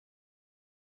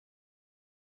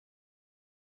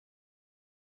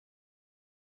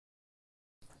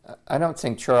I don't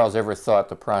think Charles ever thought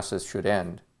the process should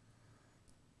end,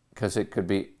 because it could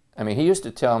be, I mean, he used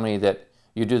to tell me that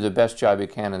you do the best job you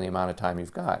can in the amount of time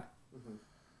you've got.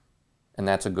 And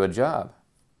that's a good job.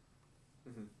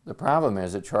 The problem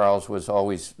is that Charles was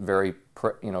always very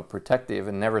protective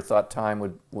and never thought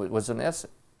time was an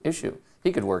issue.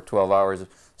 He could work 12 hours,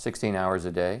 16 hours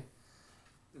a day.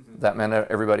 That meant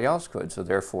that everybody else could. So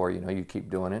therefore, you keep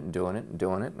doing it and doing it and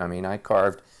doing it. I mean, I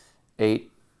carved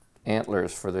 8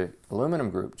 antlers for the aluminum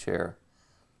group chair.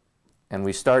 And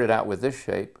we started out with this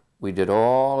shape. We did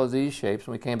all of these shapes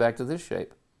and we came back to this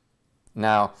shape.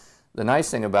 Now, the nice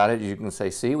thing about it is you can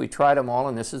say, see, we tried them all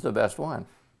and this is the best one.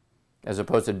 As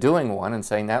opposed to doing one and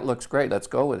saying, that looks great, let's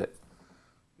go with it.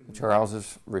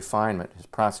 Charles's refinement, his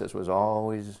process was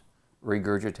always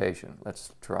regurgitation.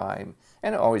 Let's try.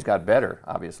 And it always got better,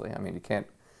 obviously. I mean, you can't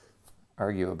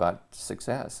argue about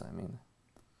success. I mean,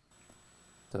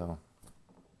 so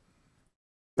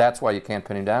that's why you can't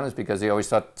pin him down, is because he always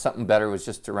thought something better was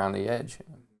just around the edge.